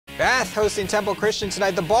Bath hosting Temple Christian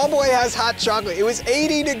tonight. The ball boy has hot chocolate. It was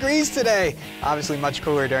 80 degrees today. Obviously much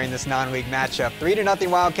cooler during this non-league matchup. 3-0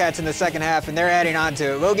 Wildcats in the second half, and they're adding on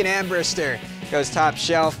to it. Logan Ambrister goes top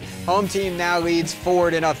shelf. Home team now leads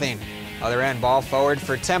 4-0. Other end, ball forward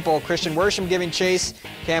for Temple. Christian Worsham giving chase.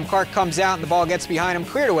 Cam Clark comes out, and the ball gets behind him,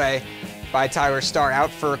 cleared away by Tyler Starr,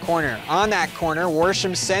 out for a corner. On that corner,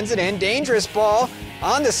 Worsham sends it in. Dangerous ball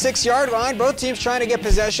on the 6-yard line. Both teams trying to get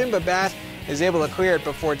possession, but Bath is able to clear it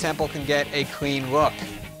before Temple can get a clean look.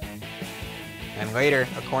 And later,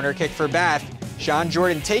 a corner kick for Bath. Sean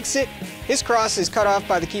Jordan takes it. His cross is cut off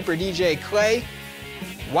by the keeper, DJ Clay.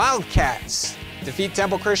 Wildcats defeat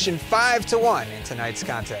Temple Christian 5-1 in tonight's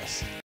contest.